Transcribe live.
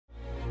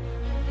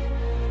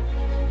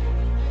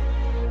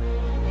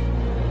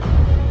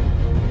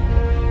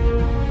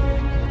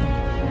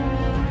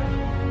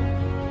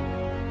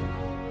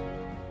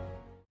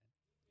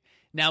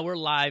Now we're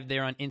live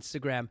there on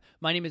Instagram.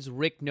 My name is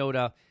Rick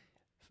Noda,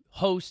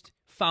 host,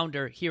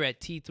 founder here at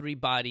T3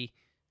 Body,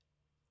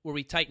 where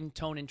we tighten,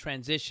 tone, and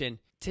transition.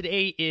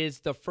 Today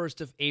is the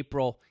 1st of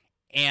April,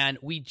 and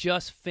we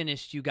just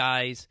finished, you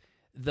guys,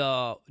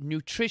 the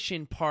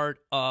nutrition part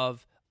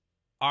of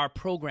our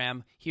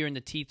program here in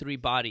the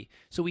T3 Body.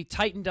 So we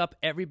tightened up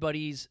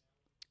everybody's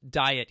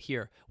diet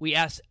here. We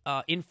asked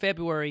in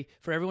February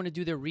for everyone to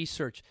do their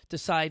research,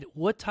 decide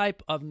what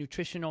type of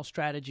nutritional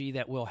strategy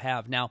that we'll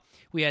have. Now,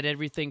 we had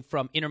everything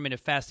from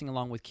intermittent fasting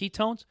along with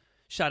ketones.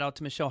 Shout out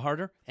to Michelle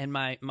Harder and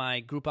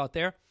my group out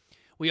there.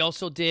 We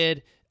also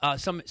did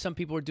some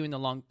people were doing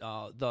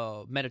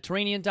the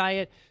Mediterranean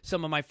diet.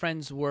 Some of my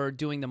friends were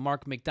doing the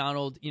Mark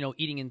McDonald,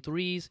 eating in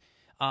threes,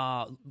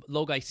 low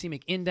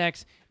glycemic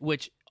index,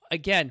 which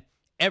again,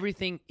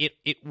 everything,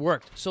 it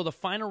worked. So the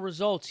final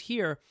results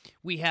here,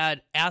 we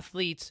had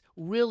athletes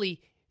really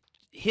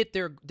hit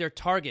their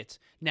targets.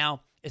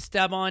 Now,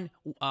 Esteban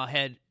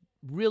had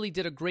really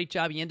did a great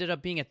job. He ended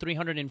up being at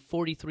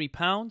 343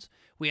 pounds.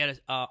 We had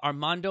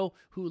Armando,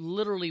 who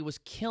literally was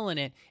killing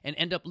it and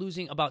ended up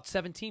losing about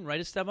 17,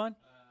 right, Esteban?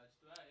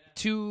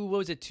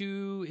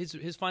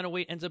 His final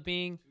weight ends up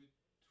being?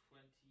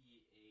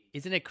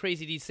 Isn't it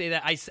crazy to say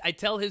that? I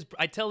tell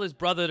his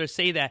brother to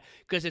say that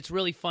because it's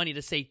really funny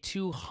to say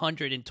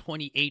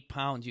 228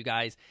 pounds, you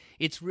guys.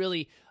 It's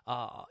really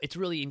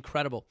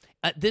incredible.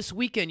 This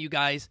weekend, you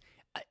guys,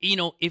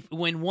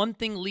 when one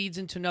thing leads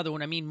into another,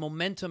 when I mean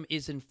momentum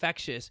is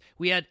infectious,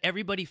 we had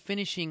everybody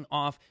finishing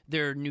off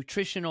their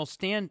nutritional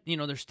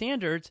their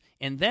standards,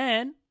 and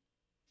then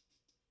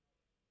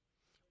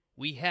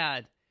we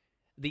had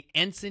the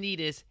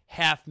Encinitas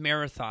half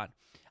marathon.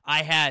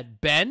 I had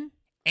Ben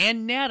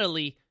and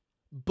Natalie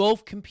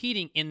both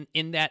competing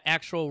in that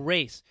actual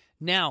race.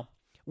 Now,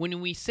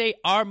 when we say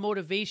our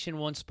motivation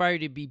will inspire you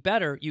to be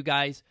better, you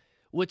guys,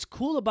 what's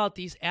cool about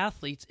these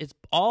athletes is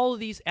all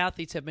of these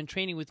athletes have been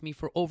training with me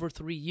for over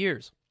 3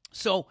 years.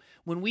 So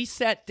when we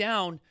sat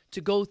down to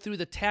go through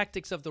the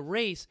tactics of the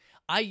race,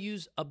 I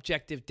use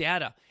objective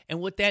data. And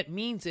what that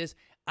means is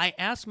I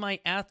asked my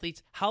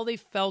athletes how they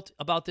felt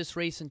about this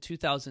race in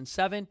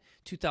 2007,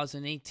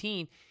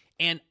 2018,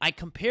 and I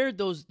compared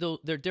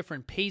their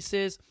different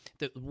paces,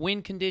 the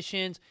wind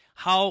conditions,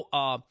 how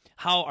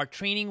our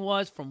training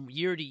was from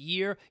year to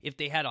year, if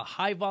they had a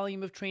high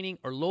volume of training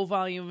or low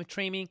volume of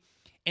training.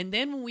 And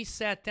then when we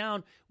sat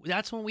down,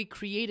 that's when we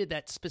created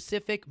that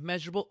specific,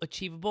 measurable,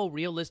 achievable,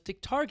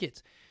 realistic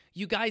targets.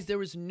 You guys, there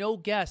was no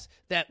guess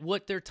that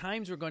what their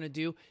times were going to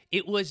do.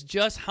 It was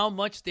just how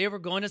much they were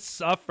going to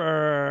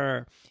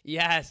suffer.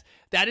 Yes,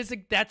 that's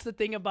the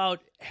thing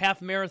about half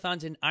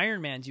marathons and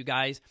Ironmans, you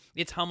guys.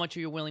 It's how much are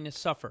you willing to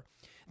suffer.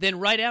 Then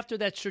right after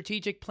that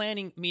strategic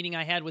planning meeting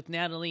I had with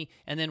Natalie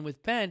and then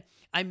with Ben,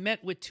 I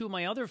met with two of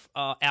my other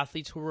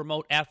athletes who are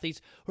remote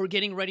athletes who are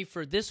getting ready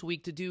for this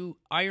week to do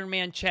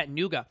Ironman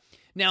Chattanooga.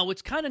 Now,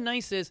 what's kind of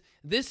nice is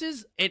this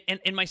is,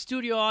 and my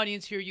studio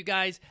audience here, you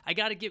guys, I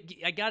gotta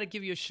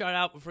give you a shout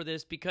out for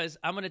this because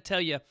I'm gonna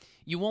tell you,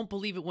 you won't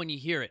believe it when you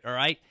hear it. All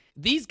right,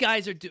 these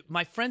guys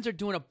my friends are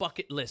doing a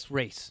bucket list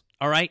race.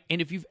 All right, and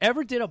if you've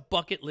ever did a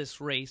bucket list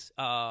race,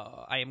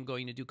 I am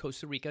going to do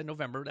Costa Rica in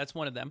November. That's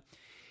one of them.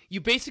 You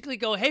basically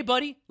go, hey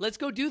buddy, let's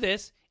go do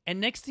this, and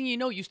next thing you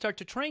know, you start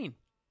to train.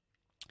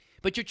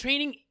 But you're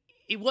training,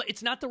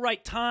 it's not the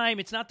right time,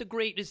 it's not the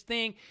greatest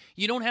thing,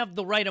 you don't have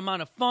the right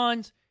amount of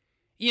funds,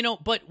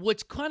 but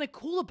what's kind of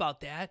cool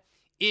about that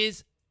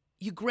is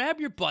you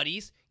grab your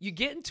buddies, you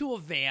get into a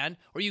van,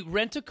 or you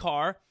rent a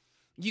car,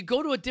 you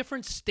go to a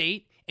different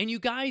state, and you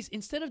guys,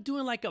 instead of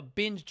doing like a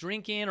binge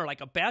drinking or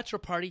like a bachelor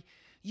party,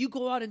 you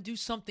go out and do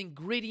something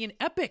gritty and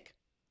epic.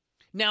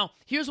 Now,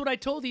 here's what I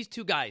told these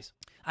two guys.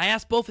 I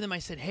asked both of them, I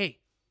said, hey,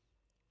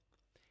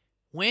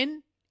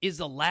 when is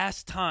the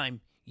last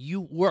time you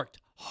worked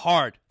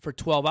hard for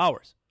 12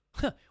 hours?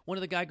 One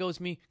of the guys goes,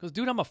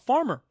 dude, I'm a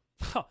farmer.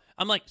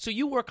 I'm like, so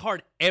you work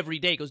hard every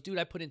day? He goes, dude,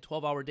 I put in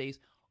 12-hour days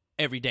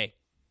every day.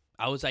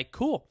 I was like,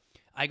 cool.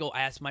 I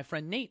asked my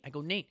friend Nate. I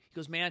go, Nate. He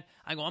goes, man,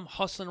 I'm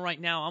hustling right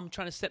now. I'm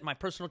trying to set my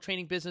personal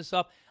training business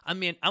up. I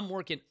mean, I'm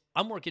working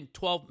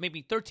 12,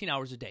 maybe 13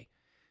 hours a day.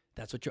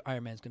 That's what your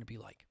Ironman's going to be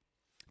like.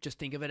 Just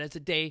think of it as a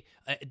day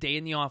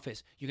in the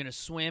office. You're going to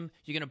swim,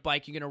 you're going to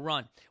bike, you're going to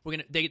run.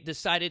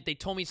 They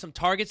told me some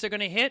targets they're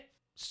going to hit,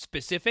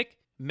 specific,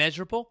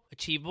 measurable,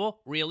 achievable,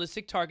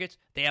 realistic targets.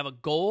 They have a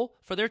goal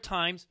for their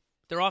times.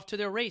 They're off to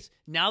their race.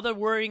 Now they're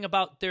worrying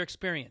about their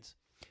experience.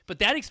 But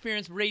that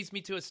experience raised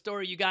me to a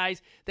story, you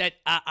guys, that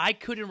I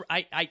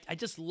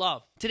just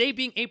love. Today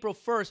being April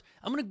 1st,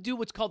 I'm going to do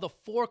what's called the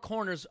Four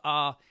Corners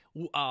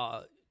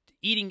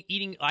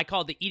eating. I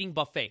call it the eating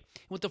buffet.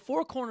 What the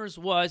Four Corners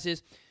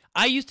is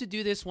I used to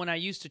do this when I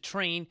used to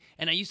train,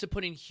 and I used to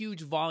put in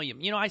huge volume.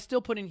 I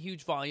still put in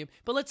huge volume,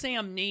 but let's say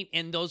I'm Nate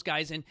and those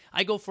guys, and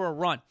I go for a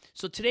run.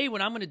 So today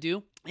what I'm going to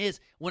do is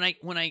when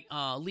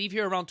I leave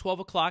here around 12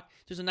 o'clock,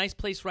 there's a nice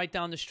place right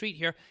down the street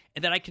here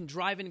and that I can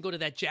drive in and go to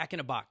that Jack in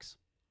a Box.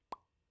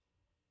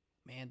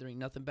 Man, there ain't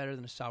nothing better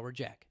than a sour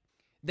Jack.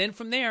 Then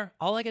from there,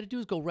 all I got to do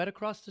is go right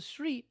across the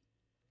street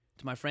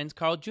to my friends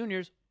Carl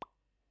Jr.'s,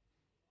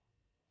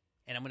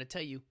 And I'm going to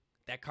tell you,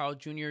 that Carl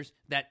Jr.'s,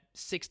 that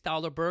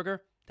 $6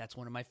 burger, that's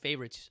one of my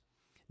favorites.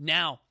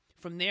 Now,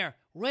 from there,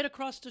 right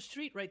across the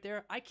street right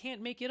there, I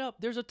can't make it up.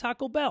 There's a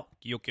Taco Bell.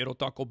 Yo quiero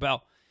Taco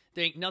Bell.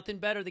 There ain't nothing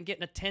better than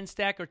getting a 10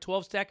 stack or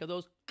 12 stack of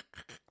those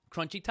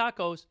crunchy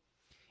tacos.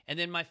 And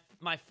then my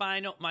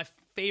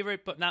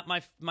favorite, but not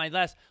my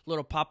last,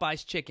 little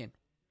Popeye's chicken.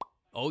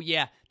 Oh,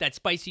 yeah, that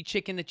spicy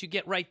chicken that you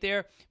get right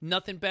there.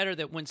 Nothing better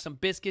than when some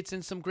biscuits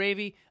and some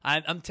gravy.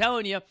 I'm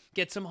telling you,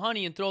 get some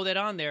honey and throw that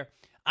on there.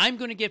 I'm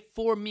going to get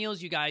 4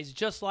 meals, you guys,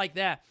 just like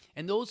that.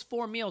 And those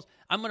 4 meals,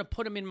 I'm going to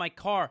put them in my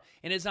car.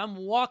 And as I'm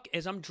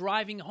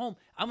driving home,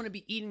 I'm going to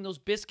be eating those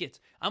biscuits.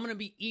 I'm going to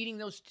be eating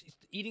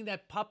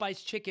that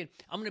Popeye's chicken.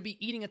 I'm going to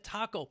be eating a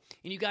taco.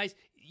 And you guys,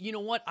 you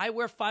know what? I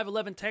wear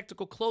 511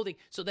 tactical clothing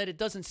so that it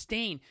doesn't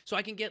stain. So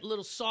I can get a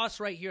little sauce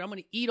right here. I'm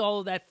going to eat all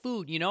of that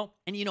food, you know?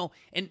 And,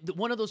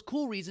 one of those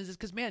cool reasons is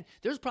because, man,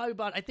 there's probably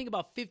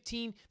about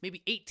 15,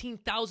 maybe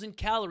 18,000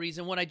 calories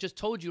in what I just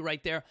told you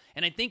right there.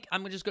 And I think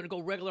I'm just going to go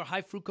regular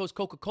high fructose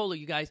Coca-Cola,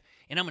 you guys,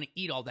 and I'm going to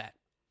eat all that.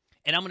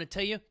 And I'm going to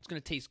tell you, it's going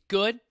to taste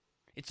good.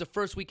 It's the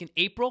first week in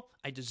April.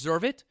 I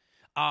deserve it.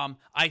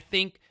 I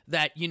think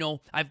that,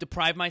 I've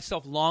deprived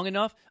myself long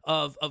enough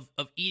of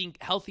eating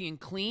healthy and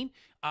clean.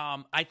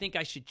 I think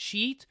I should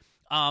cheat.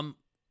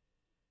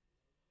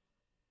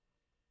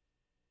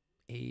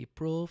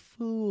 April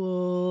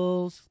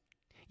Fools.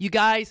 You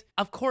guys,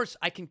 of course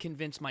I can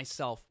convince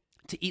myself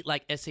to eat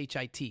like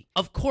SHIT.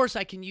 Of course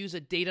I can use a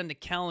date on the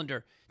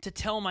calendar to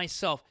tell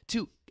myself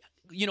to,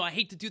 I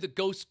hate to do the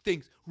ghost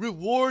things,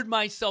 reward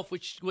myself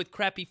with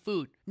crappy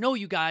food. No,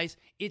 you guys,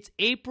 it's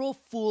April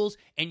Fools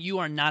and you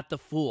are not the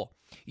fool.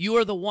 You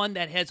are the one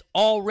that has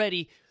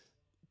already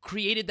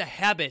created the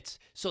habits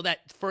so that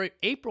for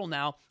April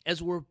now,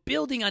 as we're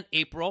building on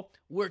April,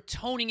 we're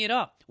toning it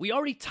up. We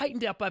already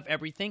tightened up of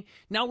everything.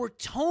 Now we're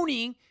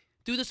toning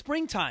through the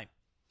springtime.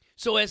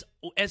 So as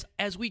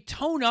we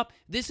tone up,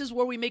 this is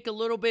where we make a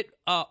little bit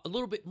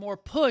more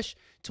push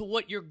to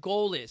what your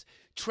goal is.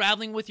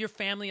 Traveling with your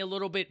family a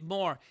little bit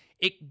more.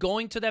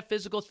 Going to that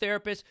physical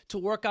therapist to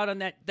work out on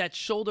that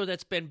shoulder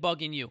that's been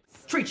bugging you.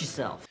 Treat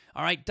yourself.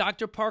 All right,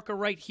 Dr. Parker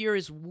right here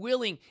is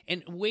willing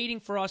and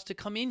waiting for us to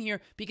come in here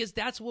because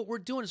that's what we're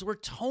doing is we're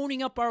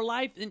toning up our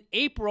life in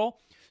April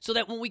so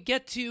that when we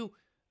get to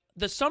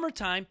the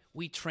summertime,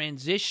 we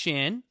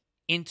transition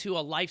into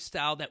a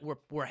lifestyle that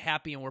we're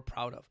happy and we're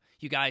proud of,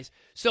 you guys.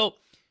 So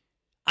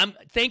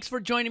thanks for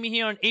joining me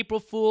here on April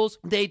Fool's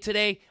Day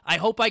today. I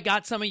hope I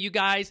got some of you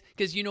guys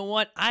because you know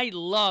what? I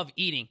love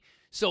eating.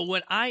 So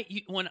when I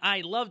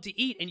love to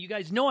eat, and you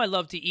guys know I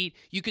love to eat,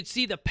 you could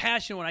see the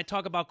passion when I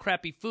talk about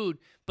crappy food.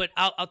 But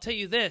I'll tell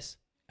you this: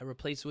 I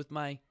replace it with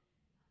my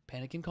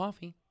Panic and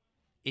Coffee.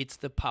 It's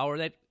the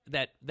power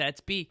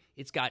that's be.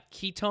 It's got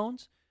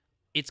ketones,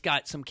 it's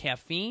got some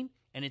caffeine,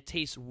 and it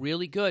tastes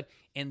really good.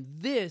 And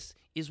this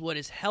is what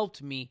has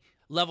helped me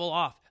level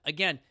off.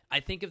 Again,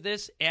 I think of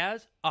this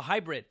as a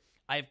hybrid.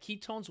 I have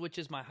ketones, which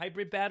is my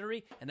hybrid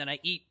battery, and then I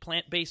eat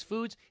plant-based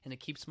foods, and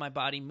it keeps my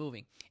body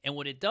moving. And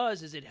what it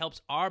does is it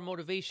helps our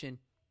motivation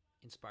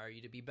inspire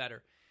you to be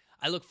better.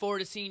 I look forward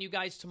to seeing you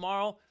guys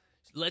tomorrow.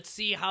 Let's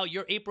see how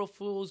your April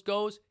Fools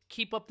goes.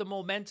 Keep up the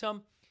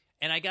momentum.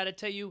 And I got to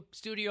tell you,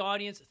 studio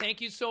audience, thank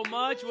you so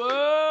much.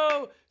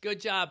 Whoa! Good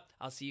job.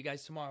 I'll see you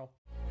guys tomorrow.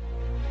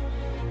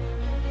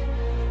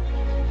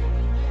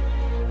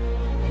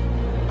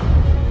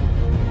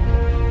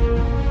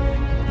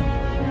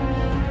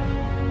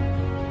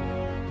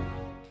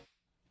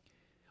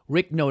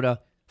 Rick Noda,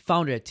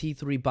 founder at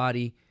T3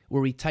 Body,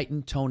 where we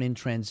tighten, tone, and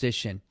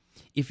transition.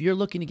 If you're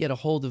looking to get a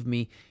hold of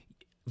me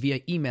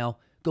via email,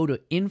 go to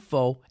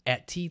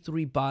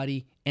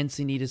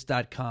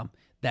info@t3bodyencinitas.com.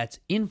 That's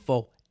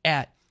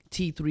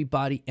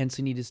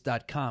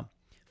info@t3bodyencinitas.com.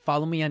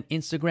 Follow me on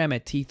Instagram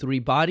at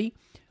T3Body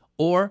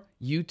or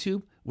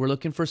YouTube. We're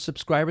looking for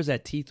subscribers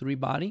at T3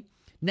 Body.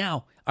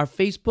 Now, our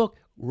Facebook,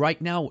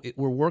 right now,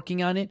 we're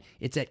working on it.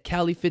 It's at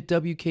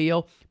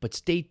CaliFitWKO, but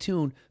stay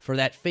tuned for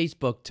that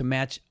Facebook to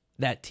match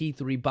that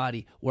T3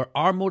 Body, where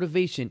our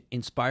motivation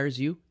inspires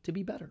you to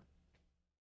be better.